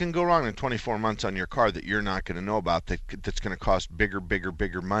lot that can go wrong in 24 months on your car that you're not going to know about that's going to cost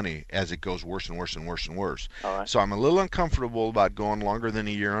bigger money as it goes worse and worse and worse and worse. All right. So I'm a little uncomfortable about going longer than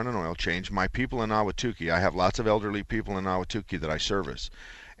a year on an oil change. My people in Ahwatukee, I have lots of elderly people in Ahwatukee that I service.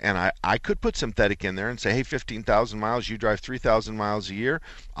 And I could put synthetic in there and say, hey, 15,000 miles, you drive 3,000 miles a year,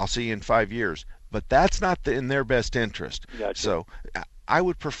 I'll see you in 5 years. But that's not in their best interest. Gotcha. So I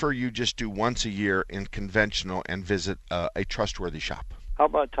would prefer you just do once a year in conventional and visit a trustworthy shop. How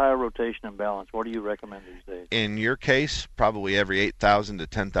about tire rotation and balance? What do you recommend these days? In your case, probably every 8,000 to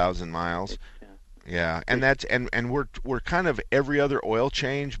 10,000 miles. Yeah, and that's and we're kind of every other oil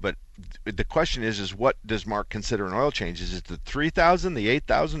change, but the question is what does Mark consider an oil change? Is it the 3,000, the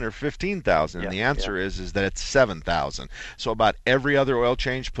 8,000, or 15,000? And the answer is that it's 7,000. So about every other oil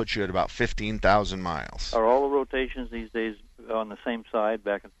change puts you at about 15,000 miles. Are all the rotations these days on the same side,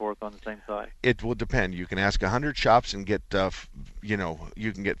 back and forth on the same side? It will depend. You can ask 100 shops and get,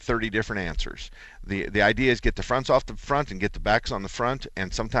 you can get 30 different answers. The idea is get the fronts off the front and get the backs on the front,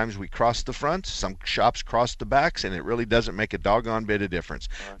 and sometimes we cross the fronts. Some shops cross the backs, and it really doesn't make a doggone bit of difference.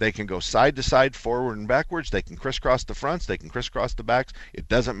 Right. They can go side to side, forward and backwards. They can crisscross the fronts. They can crisscross the backs. It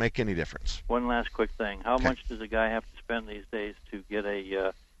doesn't make any difference. One last quick thing. How much does a guy have to spend these days to get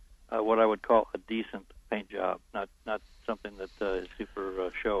a what I would call a decent paint job, not something that is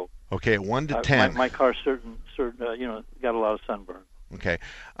super show? Okay, 1 to 10. My car's certain, got a lot of sunburn. Okay,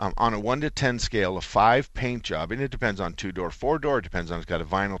 on a 1 to 10 scale, a 5 paint job, and it depends on 2-door, 4-door, it depends on it's got a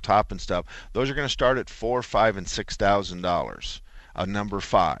vinyl top and stuff. Those are going to start at $4,000, $5,000, and $6,000. A number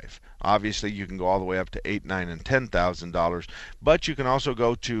 5. Obviously, you can go all the way up to $8,000, $9,000, and $10,000, but you can also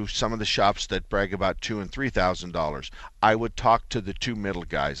go to some of the shops that brag about $2,000 and $3,000. I would talk to the two middle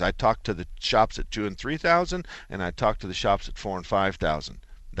guys. I talk to the shops at $2,000 and $3,000, and I talk to the shops at $4,000 and $5,000.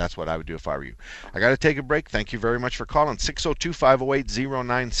 That's what I would do if I were you. I got to take a break. Thank you very much for calling.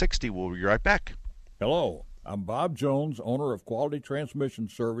 602-508-0960. We'll be right back. Hello, I'm Bob Jones, owner of Quality Transmission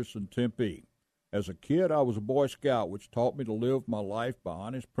Service in Tempe. As a kid, I was a Boy Scout, which taught me to live my life by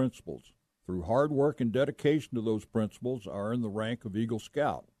honest principles. Through hard work and dedication to those principles, I earned the rank of Eagle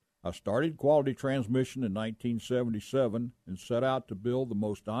Scout. I started Quality Transmission in 1977 and set out to build the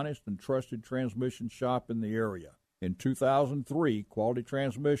most honest and trusted transmission shop in the area. In 2003, Quality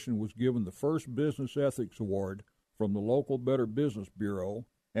Transmission was given the first Business Ethics Award from the local Better Business Bureau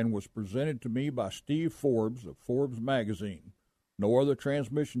and was presented to me by Steve Forbes of Forbes Magazine. No other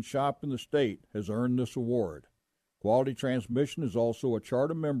transmission shop in the state has earned this award. Quality Transmission is also a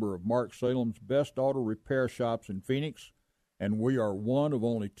charter member of Mark Salem's Best Auto Repair Shops in Phoenix, and we are one of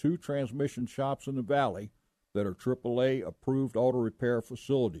only 2 transmission shops in the Valley that are AAA-approved auto repair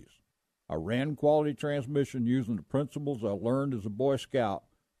facilities. I ran Quality Transmission using the principles I learned as a Boy Scout,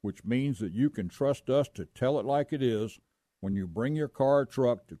 which means that you can trust us to tell it like it is when you bring your car or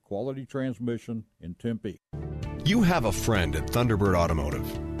truck to Quality Transmission in Tempe. You have a friend at Thunderbird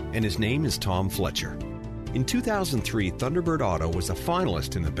Automotive, and his name is Tom Fletcher. In 2003, Thunderbird Auto was a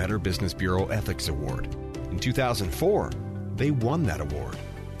finalist in the Better Business Bureau Ethics Award. In 2004, they won that award.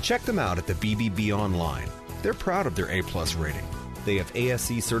 Check them out at the BBB online. They're proud of their A-plus rating. They have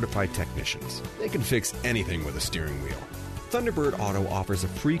ASE certified technicians. They can fix anything with a steering wheel. Thunderbird Auto offers a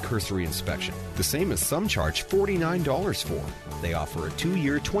free cursory inspection, the same as some charge $49 for. They offer a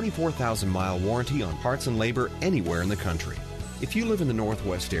 2-year, 24,000-mile warranty on parts and labor anywhere in the country. If you live in the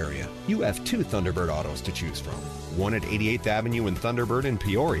Northwest area, you have 2 Thunderbird Autos to choose from. One at 88th Avenue in Thunderbird in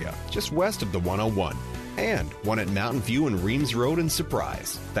Peoria, just west of the 101. And one at Mountain View and Reams Road in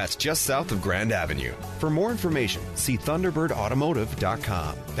Surprise. That's just south of Grand Avenue. For more information, see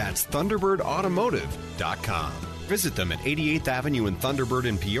ThunderbirdAutomotive.com. That's ThunderbirdAutomotive.com. Visit them at 88th Avenue in Thunderbird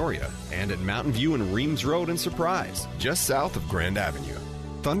in Peoria and at Mountain View and Reams Road in Surprise, just south of Grand Avenue.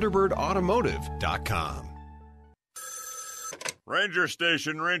 ThunderbirdAutomotive.com. Ranger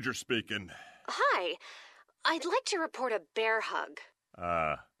Station, Ranger speaking. Hi. I'd like to report a bear hug.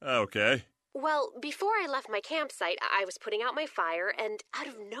 Okay. Well, before I left my campsite, I was putting out my fire, and out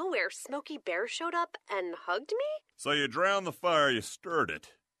of nowhere, Smokey Bear showed up and hugged me? So you drowned the fire, you stirred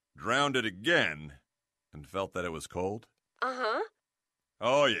it, drowned it again, and felt that it was cold? Uh-huh.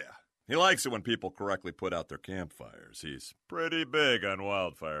 Oh, yeah. He likes it when people correctly put out their campfires. He's pretty big on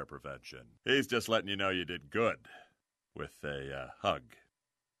wildfire prevention. He's just letting you know you did good with a hug.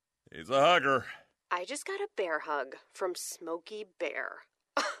 He's a hugger. I just got a bear hug from Smokey Bear.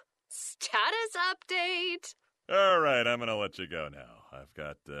 Status update. All right, I'm going to let you go now. I've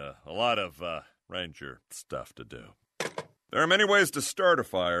got a lot of ranger stuff to do. There are many ways to start a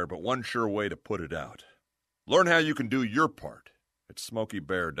fire, but one sure way to put it out. Learn how you can do your part at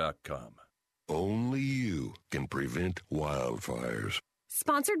SmokeyBear.com. Only you can prevent wildfires.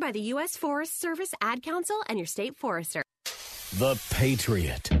 Sponsored by the U.S. Forest Service, Ad Council, and your state forester. The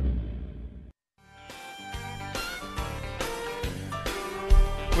Patriot.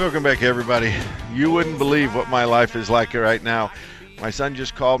 Welcome back, everybody. You wouldn't believe what my life is like right now. My son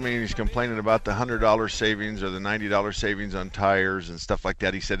just called me and he's complaining about the $100 savings or the $90 savings on tires and stuff like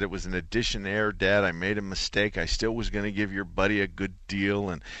that. He said it was an addition error, Dad. I made a mistake. I still was going to give your buddy a good deal.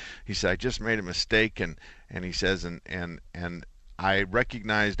 And he said, I just made a mistake. And he says, and I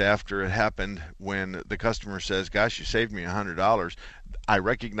recognized after it happened when the customer says, gosh, you saved me $100. I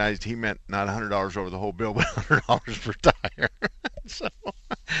recognized he meant not $100 over the whole bill, but $100 per tire. So,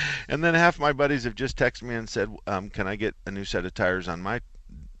 and then half my buddies have just texted me and said, can I get a new set of tires on my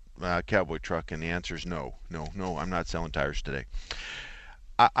cowboy truck? And the answer is no, I'm not selling tires today.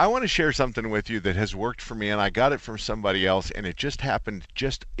 I want to share something with you that has worked for me, and I got it from somebody else, and it just happened,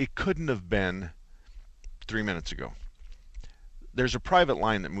 it couldn't have been 3 minutes ago. There's a private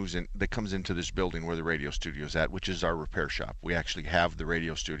line that comes into this building where the radio studio is at, which is our repair shop. We actually have the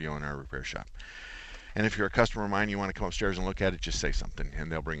radio studio in our repair shop. And if you're a customer of mine, you want to come upstairs and look at it, just say something, and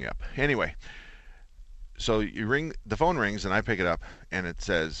they'll bring you up. Anyway, so the phone rings, and I pick it up, and it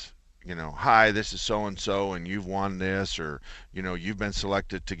says, hi, this is so-and-so, and you've won this, or, you've been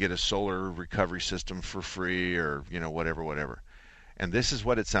selected to get a solar recovery system for free, or, whatever. And this is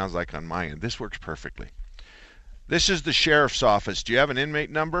what it sounds like on my end. This works perfectly. This is the sheriff's office. Do you have an inmate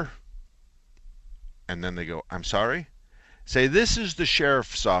number? And then they go, I'm sorry? Say, this is the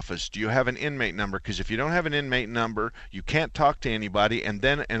sheriff's office. Do you have an inmate number? Because if you don't have an inmate number, you can't talk to anybody, and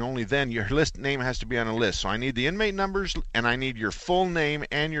then and only then your list name has to be on a list. So I need the inmate numbers, and I need your full name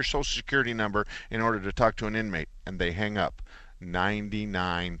and your social security number in order to talk to an inmate. And they hang up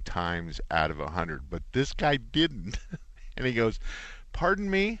 99 times out of 100. But this guy didn't. And he goes, pardon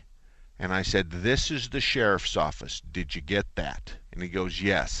me? And I said, this is the sheriff's office. Did you get that? And he goes,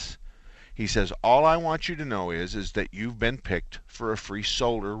 yes. He says, all I want you to know is that you've been picked for a free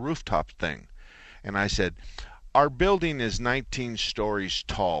solar rooftop thing. And I said, our building is 19 stories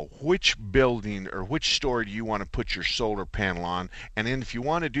tall. Which building or which story do you want to put your solar panel on? And then if you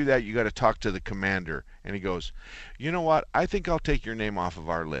want to do that, you got to talk to the commander. And he goes, you know what? I think I'll take your name off of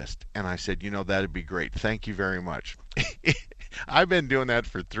our list. And I said, that'd be great. Thank you very much. I've been doing that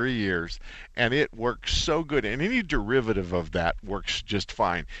for 3 years, and it works so good. And any derivative of that works just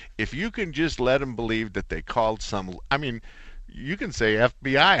fine. If you can just let them believe that they called you can say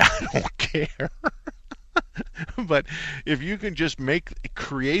FBI, I don't care. But if you can just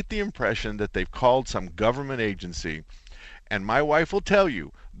create the impression that they've called some government agency, and my wife will tell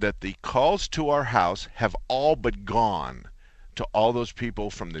you that the calls to our house have all but gone to all those people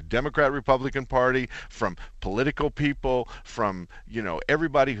from the Democrat Republican Party, from political people, from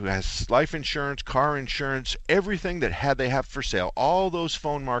everybody who has life insurance, car insurance, everything that they have for sale, all those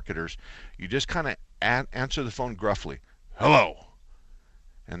phone marketers. You just kind of answer the phone gruffly, hello,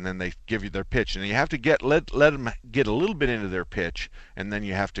 and then they give you their pitch, and you have to let them get a little bit into their pitch, and then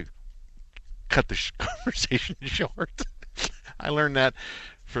you have to cut the conversation short. I learned that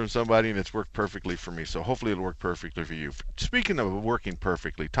from somebody, and it's worked perfectly for me. So hopefully it'll work perfectly for you. Speaking of working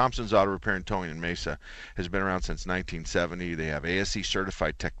perfectly, Thompson's Auto Repair and Towing in Mesa has been around since 1970. They have ASE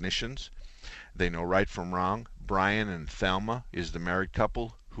certified technicians. They know right from wrong. Brian and Thelma is the married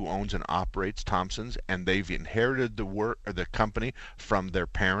couple who owns and operates Thompson's, and they've inherited the company from their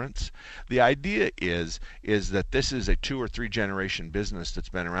parents. The idea is that this is a 2 or 3 generation business that's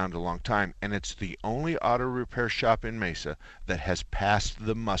been around a long time, and it's the only auto repair shop in Mesa that has passed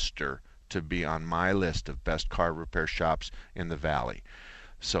the muster to be on my list of best car repair shops in the valley.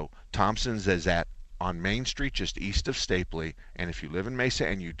 So Thompson's is on Main Street, just east of Stapley, and if you live in Mesa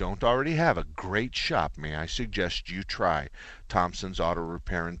and you don't already have a great shop, may I suggest you try Thompson's Auto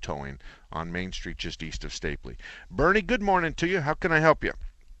Repair and Towing on Main Street, just east of Stapley. Bernie, good morning to you. How can I help you?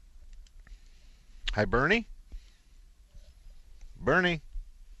 Hi, Bernie? Bernie?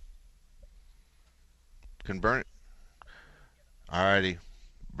 Can Bernie? Alrighty.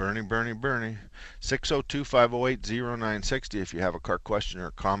 Bernie. 602-508-0960 if you have a car question or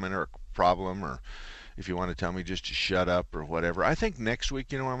a comment or a problem, or if you want to tell me just to shut up or whatever. I think next week,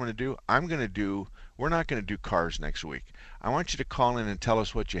 you know what I'm going to do? We're not going to do cars next week. I want you to call in and tell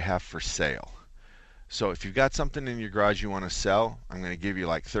us what you have for sale. So if you've got something in your garage you want to sell, I'm going to give you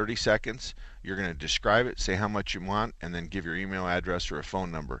like 30 seconds. You're going to describe it, say how much you want, and then give your email address or a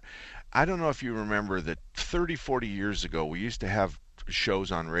phone number. I don't know if you remember that 30, 40 years ago, we used to have shows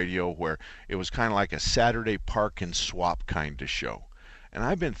on radio where it was kind of like a Saturday park and swap kind of show. And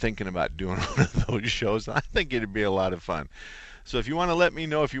I've been thinking about doing one of those shows. I think it'd be a lot of fun. So if you want to let me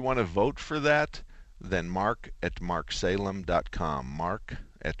know if you want to vote for that, then mark@marksalem.com.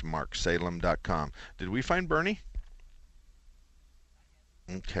 mark@marksalem.com. Did we find Bernie?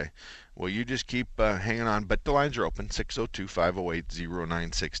 Okay. Well, you just keep hanging on. But the lines are open.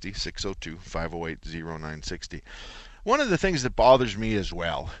 602-508-0960. 602-508-0960. One of the things that bothers me as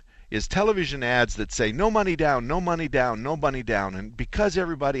well is television ads that say no money down, no money down, no money down. And because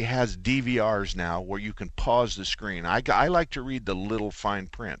everybody has DVRs now where you can pause the screen, I like to read the little fine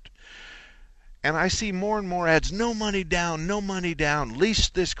print. And I see more and more ads, no money down, no money down, lease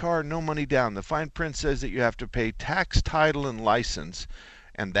this car, no money down. The fine print says that you have to pay tax, title, and license.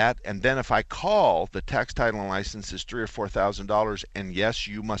 And then if I call, the tax, title, and license is $3,000 or $4,000. And yes,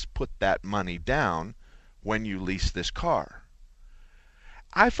 you must put that money down when you lease this car.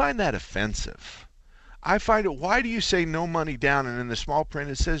 I find that offensive. I find it, why do you say no money down, and in the small print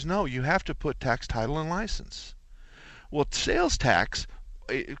it says no, you have to put tax, title, and license. Well, sales tax,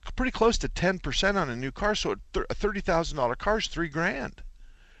 pretty close to 10% on a new car, so a $30,000 car is $3,000.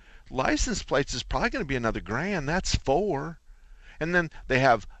 License plates is probably going to be another $1,000. That's $4,000. And then they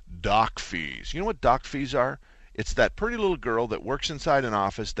have doc fees. You know what doc fees are? It's that pretty little girl that works inside an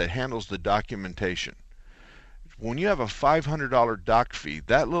office that handles the documentation. When you have a $500 doc fee,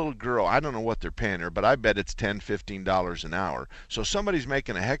 that little girl, I don't know what they're paying her, but I bet it's $10, $15 an hour. So somebody's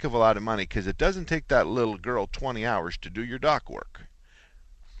making a heck of a lot of money because it doesn't take that little girl 20 hours to do your doc work.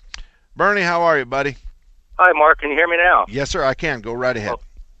 Bernie, how are you, buddy? Hi, Mark. Can you hear me now? Yes, sir, I can. Go right ahead. Oh,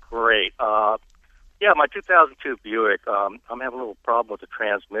 great. Yeah, my 2002 Buick. I'm having a little problem with the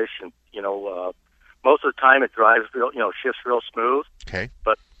transmission. Most of the time it drives shifts real smooth. Okay.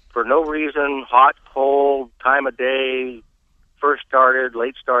 But for no reason, hot, cold, time of day, first started,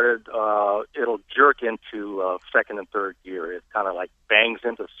 late started, it'll jerk into second and third gear. It kind of like bangs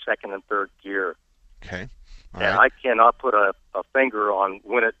into second and third gear. Okay. All and right. I cannot put a finger on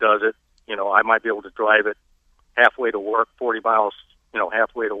when it does it. I might be able to drive it halfway to work, 40 miles,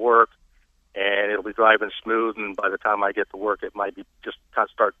 halfway to work, and it'll be driving smooth, and by the time I get to work, it might be just kind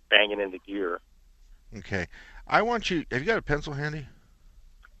of start banging into gear. Okay. I want you, have you got a pencil handy?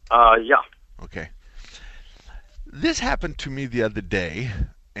 Yeah. Okay. This happened to me the other day,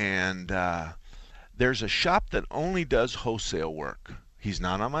 and there's a shop that only does wholesale work. He's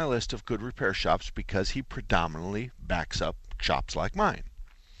not on my list of good repair shops because he predominantly backs up shops like mine.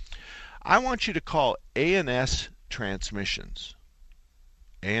 I want you to call A&S Transmissions.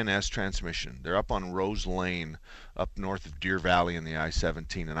 A&S Transmission. They're up on Rose Lane, up north of Deer Valley in the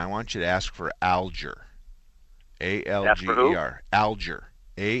I-17, and I want you to ask for Alger. A-L-G-E-R. Alger.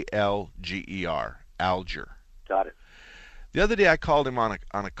 A-L-G-E-R. Alger. Got it. The other day I called him on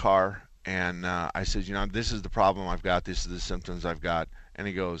a car, and I said, this is the problem I've got. This is the symptoms I've got. And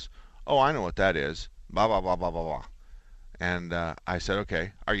he goes, oh, I know what that is. Blah, blah, blah, blah, blah, blah. And I said,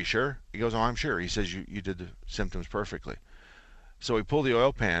 okay, are you sure? He goes, oh, I'm sure. He says, you did the symptoms perfectly. So we pull the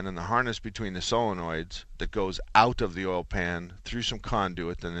oil pan, and the harness between the solenoids that goes out of the oil pan through some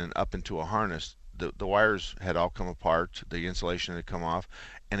conduit and then up into a harness, the wires had all come apart, the insulation had come off,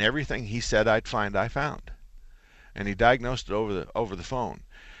 and everything he said I'd find, I found. And he diagnosed it over the phone.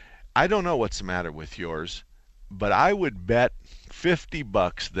 I don't know what's the matter with yours, but I would bet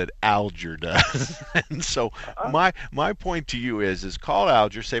 $50 that Alger does. And so my point to you is call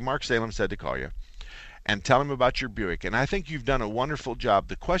Alger, say Mark Salem said to call you, and tell him about your Buick. And I think you've done a wonderful job.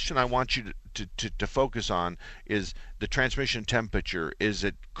 The question I want you to focus on is the transmission temperature. Is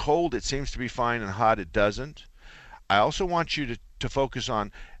it cold? It seems to be fine, and hot it doesn't. I also want you to focus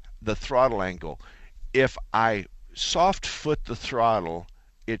on the throttle angle. If I soft foot the throttle,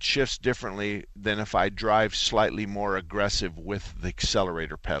 it shifts differently than if I drive slightly more aggressive with the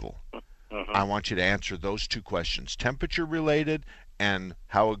accelerator pedal. I want you to answer those two questions, temperature related and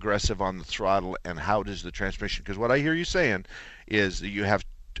how aggressive on the throttle, and how does the transmission, because what I hear you saying is that you have,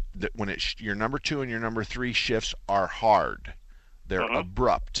 when your number 2 and your number 3 shifts are hard. They're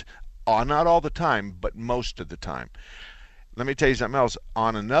abrupt. Not all the time, but most of the time. Let me tell you something else.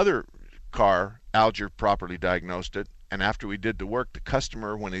 On another car, Alger properly diagnosed it, and after we did the work, the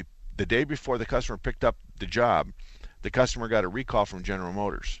customer, the day before the customer picked up the job, the customer got a recall from General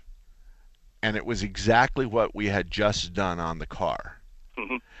Motors. And it was exactly what we had just done on the car.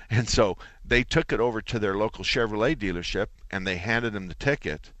 And so they took it over to their local Chevrolet dealership, and they handed him the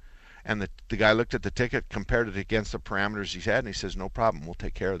ticket. And the guy looked at the ticket, compared it against the parameters he had, and he says, no problem, we'll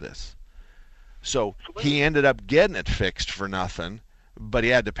take care of this. So he ended up getting it fixed for nothing, but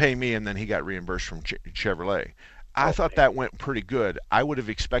he had to pay me, and then he got reimbursed from Chevrolet. I thought that went pretty good. I would have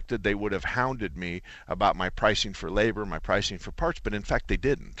expected they would have hounded me about my pricing for labor, my pricing for parts, but in fact they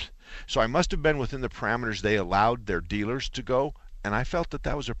didn't. So I must have been within the parameters they allowed their dealers to go, and I felt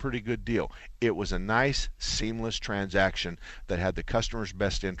that was a pretty good deal. It was a nice, seamless transaction that had the customer's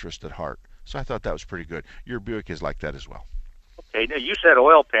best interest at heart. So I thought that was pretty good. Your Buick is like that as well. Okay, now you said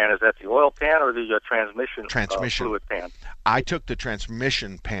oil pan. Is that the oil pan or the transmission fluid pan? I took the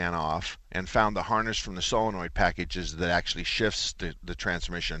transmission pan off and found the harness from the solenoid packages that actually shifts the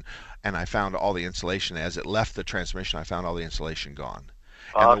transmission, and I found all the insulation. As it left the transmission, I found all the insulation gone.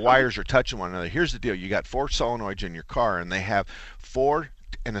 And the wires are touching one another. Here's the deal. You got 4 solenoids in your car, and they have 4,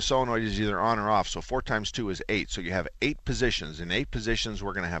 and the solenoid is either on or off, so 4 times 2 is 8. So you have 8 positions. In 8 positions,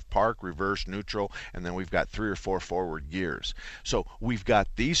 we're going to have park, reverse, neutral, and then we've got 3 or 4 forward gears. So we've got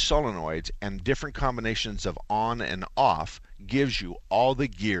these solenoids, and different combinations of on and off gives you all the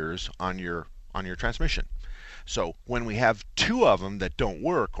gears on your transmission. So when we have 2 of them that don't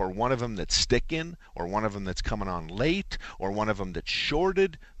work, or one of them that's sticking, or one of them that's coming on late, or one of them that's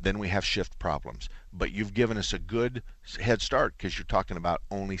shorted, then we have shift problems. But you've given us a good head start, because you're talking about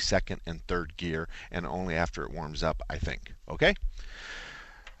only 2nd and 3rd gear, and only after it warms up, I think. Okay?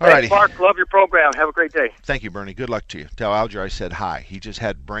 All righty. Thanks, Mark. Love your program. Have a great day. Thank you, Bernie. Good luck to you. Tell Alger I said hi. He just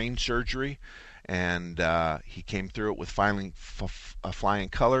had brain surgery, and he came through it with flying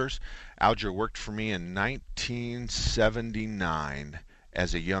colors. Alger worked for me in 1979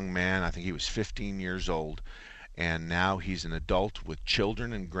 as a young man. I think he was 15 years old, and now he's an adult with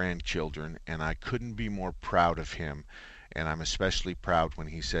children and grandchildren, and I couldn't be more proud of him. And I'm especially proud when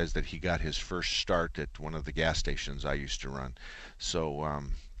he says that he got his first start at one of the gas stations I used to run. So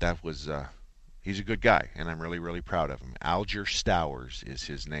that was, he's a good guy, and I'm really, really proud of him. Alger Stowers is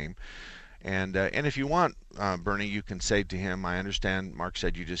his name. And if you want, Bernie, you can say to him, I understand Mark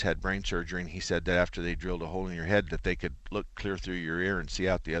said you just had brain surgery, and he said that after they drilled a hole in your head that they could look clear through your ear and see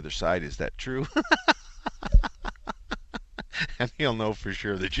out the other side. Is that true? And he'll know for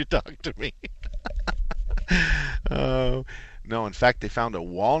sure that you talked to me. No, in fact, they found a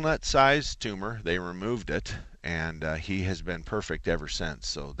walnut-sized tumor. They removed it, and he has been perfect ever since.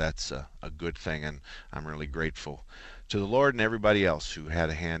 So that's a good thing, and I'm really grateful to the Lord and everybody else who had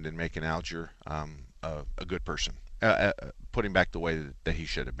a hand in making Alger a good person, put him back the way that he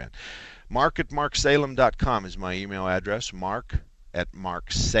should have been. Mark@marksalem.com is my email address,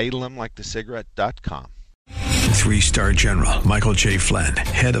 mark@marksalem, like the cigarette.com. 3-star General Michael J. Flynn,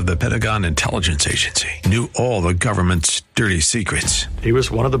 head of the Pentagon Intelligence Agency, knew all the government's dirty secrets. He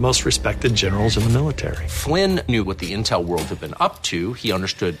was one of the most respected generals in the military. Flynn knew what the intel world had been up to. He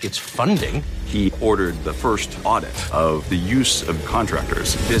understood its funding. He ordered the first audit of the use of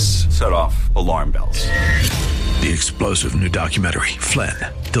contractors. This set off alarm bells. The explosive new documentary, Flynn,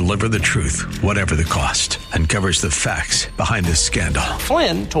 Deliver the Truth, Whatever the Cost, uncovers the facts behind this scandal.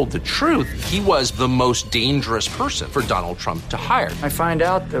 Flynn told the truth. He was the most dangerous person for Donald Trump to hire. I find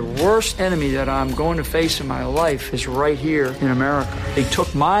out the worst enemy that I'm going to face in my life is right here in America. They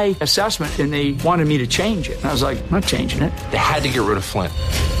took my assessment and they wanted me to change it. And I was like, I'm not changing it. They had to get rid of Flynn.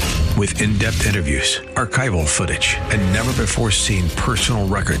 With in-depth interviews, archival footage, and never-before-seen personal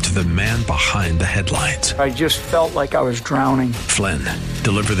records of the man behind the headlines. I just felt like I was drowning. Flynn,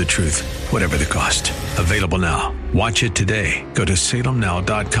 Deliver the Truth, Whatever the Cost. Available now. Watch it today. Go to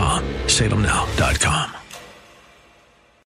salemnow.com. salemnow.com.